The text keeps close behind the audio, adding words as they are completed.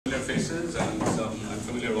faces and some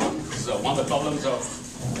unfamiliar ones. One of the problems of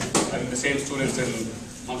having the same students in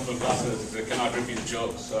multiple classes is they cannot repeat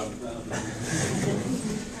jokes. So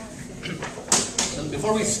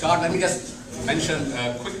before we start, let me just mention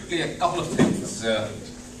quickly a couple of things.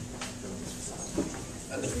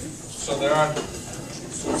 So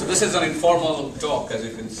this is an informal talk, as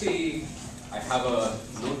you can see. I have a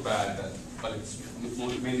notepad, but it's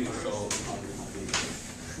mainly for show.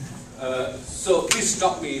 So please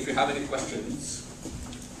stop me if you have any questions.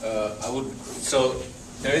 So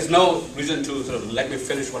there is no reason to sort of let me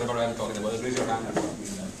finish whatever I'm talking about. Raise your hand and stop me.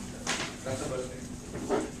 That's the first thing.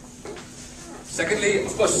 Secondly,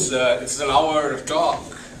 of course, it's an hour talk,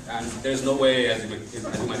 and there's no way, as you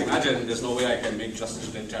might imagine, there's no way I can make justice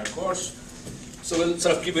to the entire course. So we'll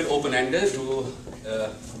sort of keep it open-ended. We'll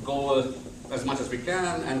go as much as we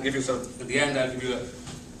can, and give you sort of, at the end, I'll give you a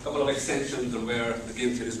couple of extensions on where the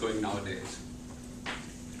game theory is going nowadays.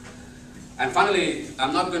 And finally,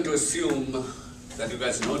 I'm not going to assume that you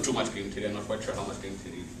guys know too much game theory. I'm not quite sure how much game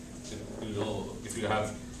theory you know. If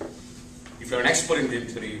you're an expert in game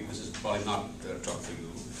theory, this is probably not the talk for you.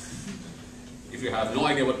 If you have no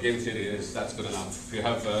idea what game theory is, that's good enough. If you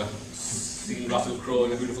have seen Russell Crowe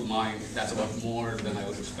in A Beautiful Mind, that's about more than I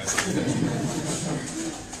would expect.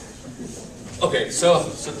 Okay, so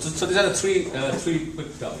these are the three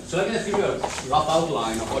quick topics. So let me just give you a rough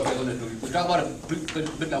outline of what we're going to do. We'll talk about a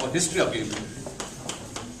bit about history of game theory.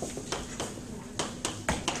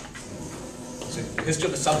 So, history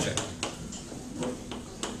of the subject.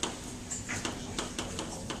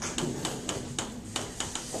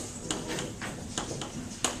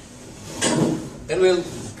 Then we'll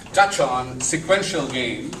touch on sequential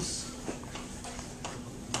games.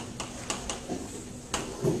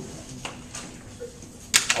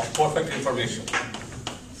 Of perfect information.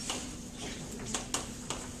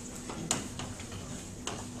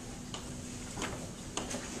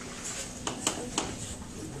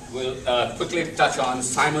 We'll quickly touch on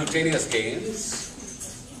simultaneous games.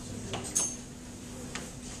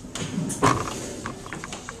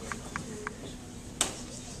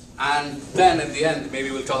 And then at the end,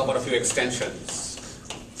 maybe we'll talk about a few extensions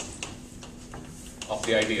of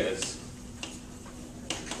the ideas.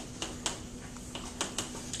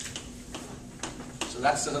 So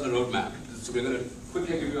that's another roadmap. So we're going to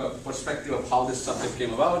quickly give you a perspective of how this subject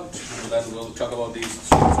came about, and then we'll talk about these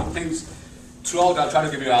different things. Throughout, I'll try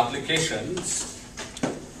to give you applications,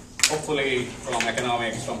 hopefully from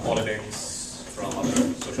economics, from politics, from other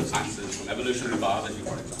social sciences, from evolutionary biology,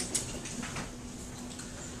 for example.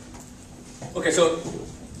 Okay, so,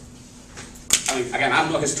 I mean, again,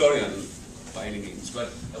 I'm no historian by any means,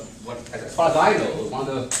 but as far as I know, one of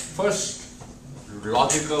the first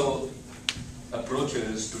logical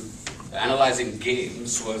approaches to analyzing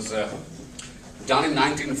games was done in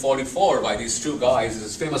 1944 by these two guys.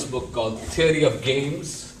 This famous book called Theory of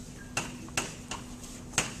Games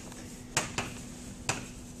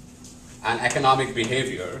and Economic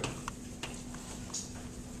Behavior.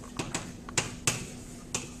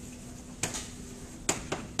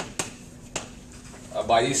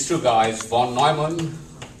 By these two guys, von Neumann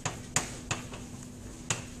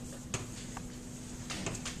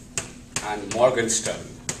and Morgenstern.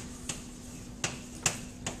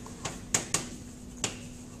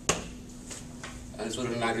 And this was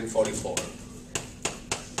in 1944.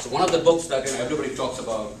 So one of the books that everybody talks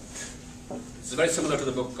about, it's very similar to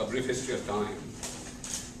the book A Brief History of Time,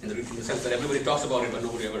 in the sense that everybody talks about it but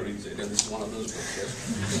nobody ever reads it, and this is one of those books. Yes?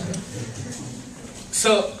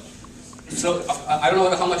 So I don't know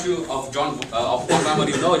how much of von Neumann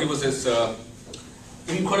you know. He was this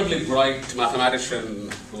incredibly bright mathematician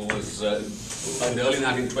who was in the early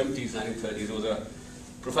 1920s, 1930s. He was a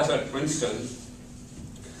professor at Princeton.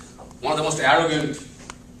 One of the most arrogant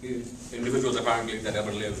individuals apparently that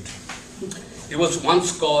ever lived. He was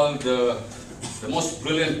once called the most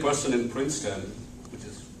brilliant person in Princeton, which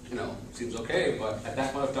is, seems okay, but at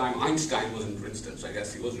that point of time Einstein was in Princeton, so I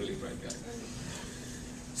guess he was really bright guy.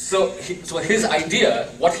 So his idea,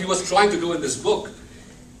 what he was trying to do in this book,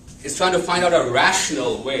 is trying to find out a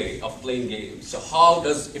rational way of playing games. So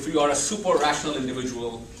if you are a super rational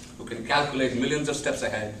individual who can calculate millions of steps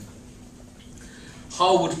ahead,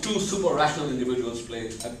 how would two super rational individuals play a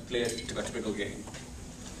typical game?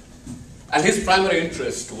 And his primary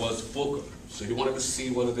interest was poker. So he wanted to see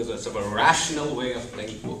whether there's a sort of a rational way of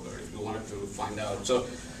playing poker, if you wanted to find out. So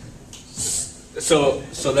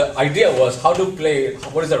the idea was what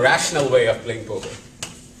is the rational way of playing poker?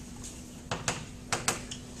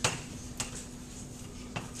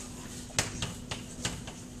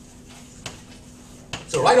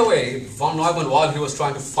 So right away, von Neumann, while he was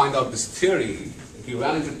trying to find out this theory, he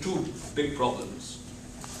ran into two big problems.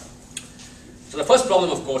 So the first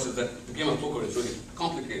problem, of course, is that the game of poker is really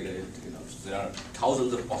complicated. There are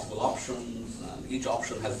thousands of possible options, and each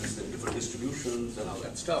option has these different distributions and all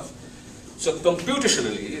that stuff. So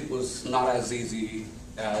computationally, it was not as easy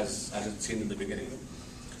as it seemed in the beginning.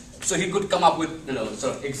 So he could come up with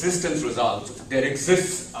sort of existence results. There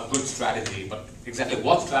exists a good strategy, but exactly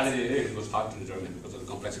what strategy it is was hard to determine because of the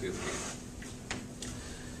complexity of the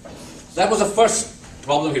game. So that was the first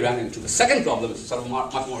problem he ran into. The second problem is sort of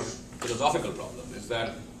much more philosophical problem. Is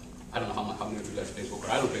that I don't know how many of you guys play poker.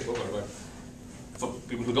 I don't play poker, but for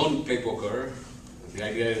people who don't play poker, the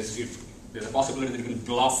idea is if there's a possibility that you can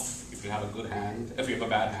bluff if you have a good hand, if you have a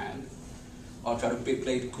bad hand, or try to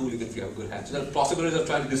play it cool even if you have a good hand. So there are possibilities of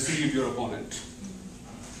trying to deceive your opponent.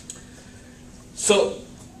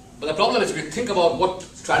 But the problem is if you think about what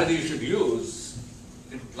strategy you should use,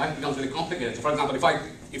 life becomes very complicated. So for example,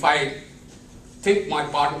 if I think my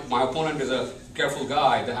opponent is a careful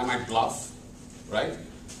guy, then I might bluff, right?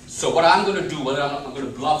 So what I'm going to do, whether I'm going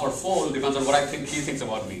to bluff or fold, depends on what I think he thinks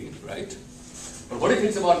about me, right? But what he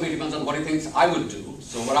thinks about me depends on what he thinks I would do.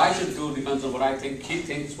 So what I should do depends on what I think he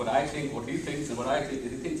thinks, what I think, what he thinks, and what I think he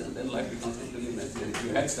thinks, and then life becomes completely messy, and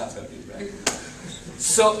your head starts hurting, right?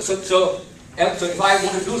 So if I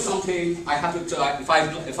want to do something, I have to.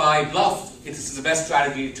 If I bluff, it's the best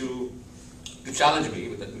strategy to challenge me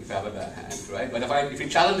if I have a bad hand, right? But if he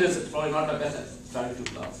challenges, it's probably not the best strategy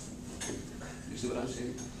to bluff. You see what I'm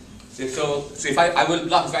saying? So if I will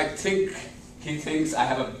bluff if I think he thinks I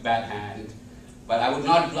have a bad hand, but I would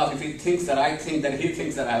not bluff if he thinks that I think that he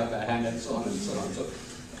thinks that I have a bad hand, and so on and so on.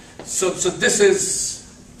 So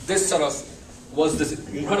this sort of was this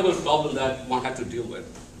incredible problem that one had to deal with.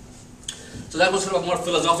 So that was sort of a more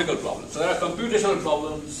philosophical problem. So there are computational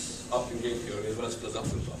problems of in game theory as well as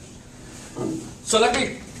philosophical problems. So let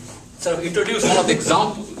me sort of introduce one of the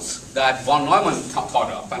examples that von Neumann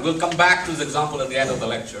thought of, and we'll come back to this example at the end of the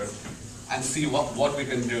lecture and see what we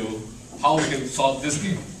can do, how we can solve this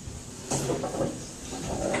game.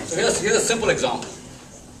 So here's a simple example.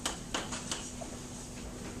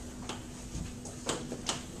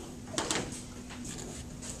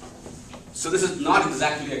 So this is not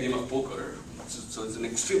exactly a game of poker. So it's an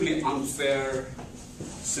extremely unfair,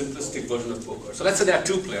 simplistic version of poker. So let's say there are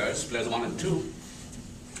two players 1 and 2.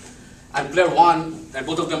 And player 1, and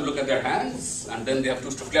both of them look at their hands, and then they have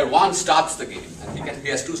two. Player 1 starts the game, and he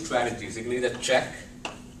has two strategies. He can either check,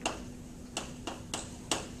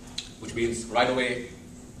 which means right away.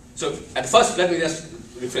 So at first, let me just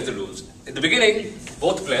rephrase the rules. At the beginning,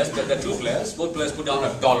 both players put down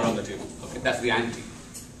 $1 on the table. Okay, that's the ante.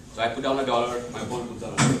 So I put down $1, my opponent puts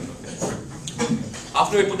down $1. Okay.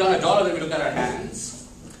 After we put down $1, then we look at our hands.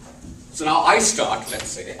 So now I start, let's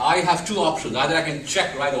say, I have two options. Either I can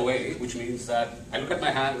check right away, which means that I look at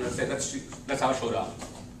my hand and I say, let's have a showdown.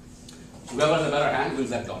 Whoever has a better hand wins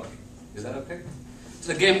that $1. Is that okay?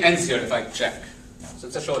 So the game ends here if I check. So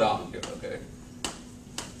it's a showdown here, okay?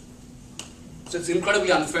 So it's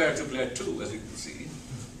incredibly unfair to player 2, as you can see.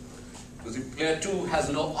 Because player 2 has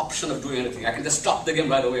no option of doing anything. I can just stop the game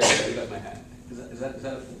right away and look at my hand. Is that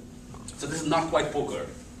okay? So this is not quite poker.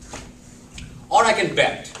 Or I can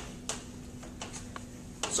bet.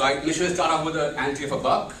 So I initially start off with an ante of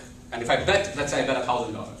 $1, and if I bet, let's say I bet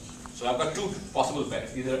 $1,000. So I've got two possible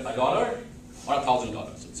bets, either $1 or $1,000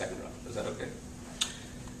 in the second round. Is that okay?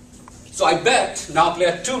 So I bet, now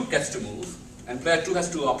player 2 gets to move, and player 2 has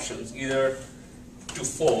two options, either to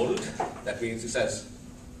fold, that means he says,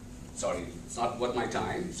 sorry, it's not worth my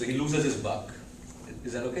time, so he loses his $1.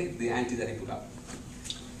 Is that okay? The ante that he put up.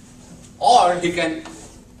 Or he can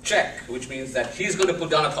check, which means that he's going to put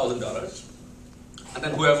down $1,000, and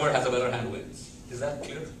then whoever has a better hand wins. Is that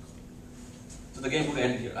clear? So the game would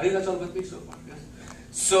end here. Are you guys all with me so far? Yes?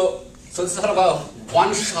 So this is sort of a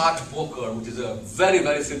one-shot poker, which is a very,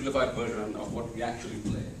 very simplified version of what we actually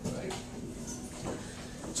play, right?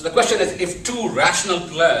 So the question is, if two rational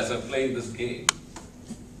players are playing this game,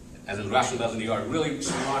 as in rational as in you are really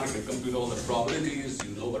smart, you can compute all the probabilities,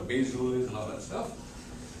 you know what base rule is and all that stuff.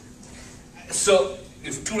 So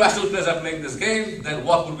if two rational players are playing this game, then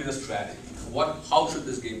what would be the strategy? How should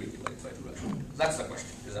this game be played by two rational players? That's the question.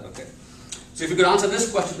 Is that okay? So if you could answer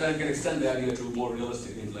this question, then you can extend the idea to more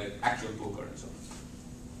realistic games like actual poker and so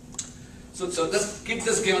on. So let's keep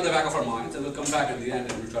this game at the back of our minds, and we'll come back at the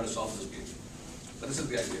end and we'll try to solve this game. But this is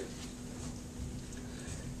the idea.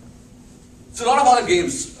 So a lot of other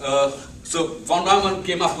games. So von Neumann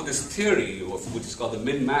came up with this theory, which is called the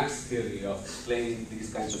min-max theory of playing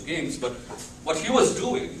these kinds of games. But what he was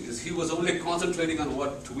doing is he was only concentrating on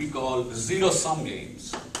what we call zero-sum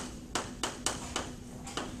games.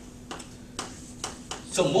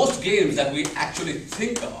 So most games that we actually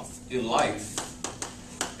think of in life,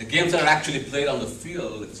 the games that are actually played on the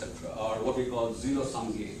field, etc., are what we call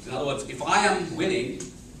zero-sum games. In other words, if I am winning,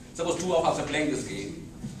 suppose two of us are playing this game,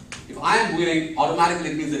 if I am winning, automatically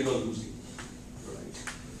it means that you are losing. Right?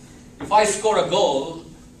 If I score a goal,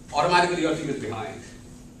 automatically your team is behind.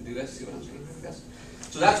 Do you guys see what I'm saying? Yes.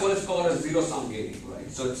 So that's what is called a zero-sum game,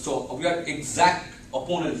 right? So we are exact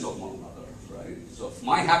opponents of one another, right? So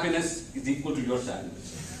my happiness is equal to your sadness.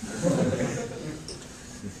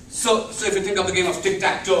 So if you think of the game of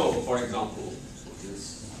tic-tac-toe, for example, which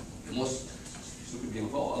is the most stupid game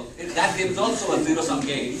of all, that game is also a zero-sum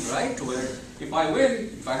game, right? Where if I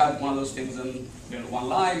win, if I have one of those things in one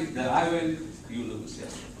line, then I win, you lose.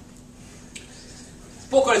 Yes.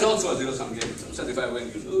 Poker is also a zero-sum game. So if I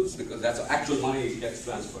win, you lose, because that's actual money gets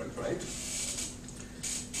transferred, right?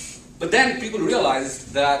 But then people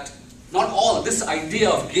realize that not all this idea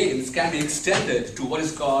of games can be extended to what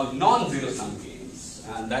is called non-zero-sum games,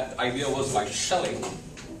 and that idea was by Schelling.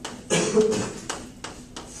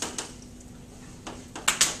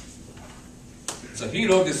 So he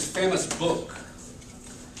wrote this famous book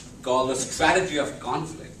called The Strategy of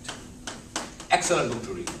Conflict. Excellent book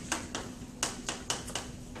to read.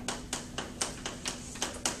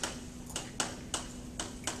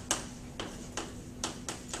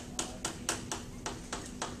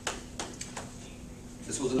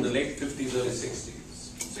 This was in the late 50s, early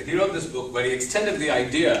 60s. So he wrote this book where he extended the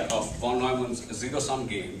idea of von Neumann's zero-sum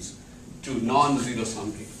games to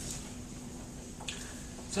non-zero-sum games.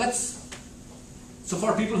 So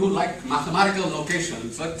for people who like mathematical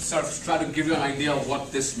notations, let's sort of try to give you an idea of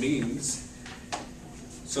what this means.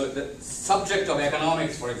 So the subject of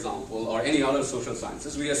economics, for example, or any other social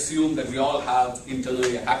sciences, we assume that we all have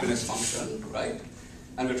internally a happiness function, right?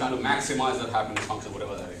 And we're trying to maximize that happiness function,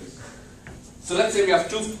 whatever that is. So let's say we have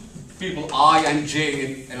two people, I and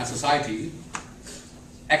J, in a society.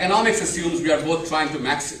 Economics assumes we are both trying to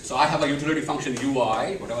maximize. So I have a utility function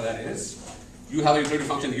ui, whatever that is. You have a utility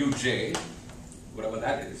function uj, whatever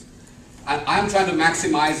that is. And I'm trying to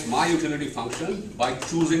maximize my utility function by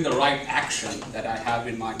choosing the right action that I have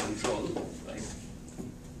in my control. Right?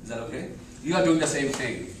 Is that okay? You are doing the same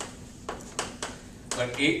thing.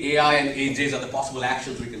 But AI and AJs are the possible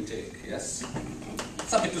actions we can take. Yes?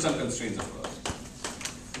 Subject to some constraints, of course.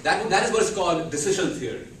 That is what is called decision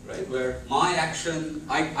theory, right? Where my action,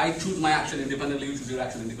 I choose my action independently, you choose your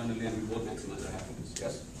action independently, and we both maximize our happiness.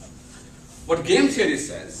 Yes? What game theory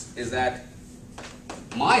says is that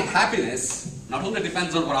my happiness not only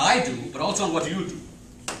depends on what I do, but also on what you do,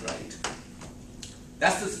 right?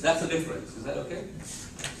 That's the difference. Is that okay?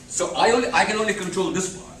 So I can only control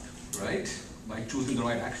this part, right? By choosing the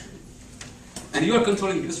right action. And you are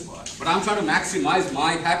controlling this part. But I'm trying to maximize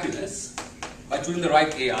my happiness by choosing the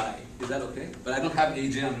right AI. Is that okay? But I don't have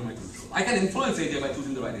AJ under my control. I can influence AJ by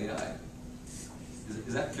choosing the right AI.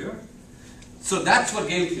 Is that clear? So that's what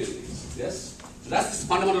game theory is. Yes? So that's the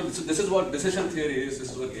fundamental. So this is what decision theory is.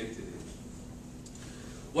 This is what game theory is.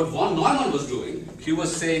 What von Neumann was doing, he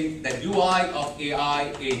was saying that UI of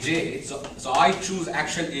AI, AJ, so I choose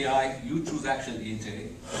action AI, you choose action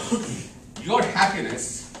AJ. Your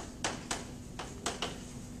happiness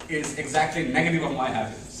is exactly negative of my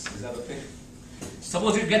happiness. Is that okay?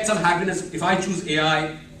 Suppose you get some happiness, if I choose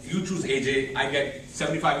AI, you choose AJ, I get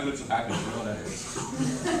 75 units of happiness, you know what that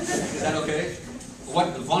is. Is that okay?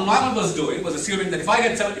 What von Neumann was doing was assuming that if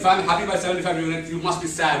I'm happy by 75 units, you must be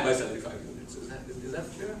sad by 75 units. Is that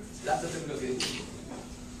clear? That's a typical game.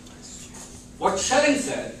 What Schelling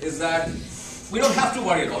said is that we don't have to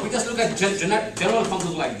worry at all. We just look at general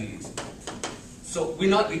functions like these. So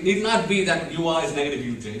it need not be that UI is negative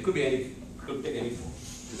uj. It could be any, could take any form.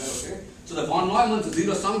 Is that okay? So the von Neumann's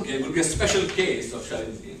zero-sum game will be a special case of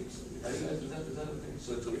Schelling's games. Is that okay?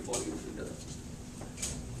 So it's only 4 units.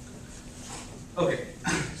 Okay.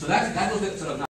 So that was the sort of